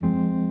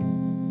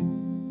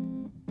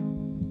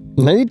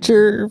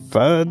Nature,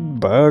 fun,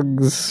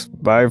 bugs,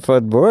 my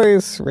fun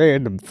voice,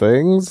 random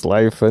things,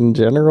 life in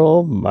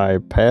general, my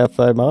path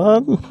I'm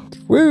on.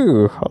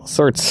 Woo! All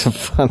sorts of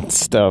fun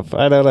stuff.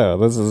 I don't know.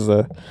 This is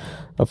a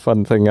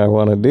fun thing I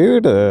want to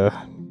do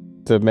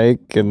to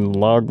make and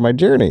log my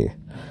journey.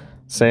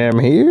 Sam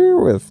here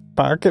with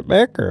Pocket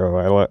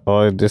Macro.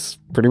 I just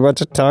pretty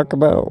much talk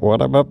about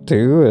what I'm up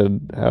to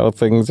and how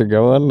things are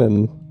going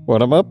and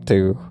what I'm up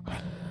to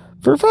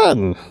for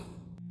fun.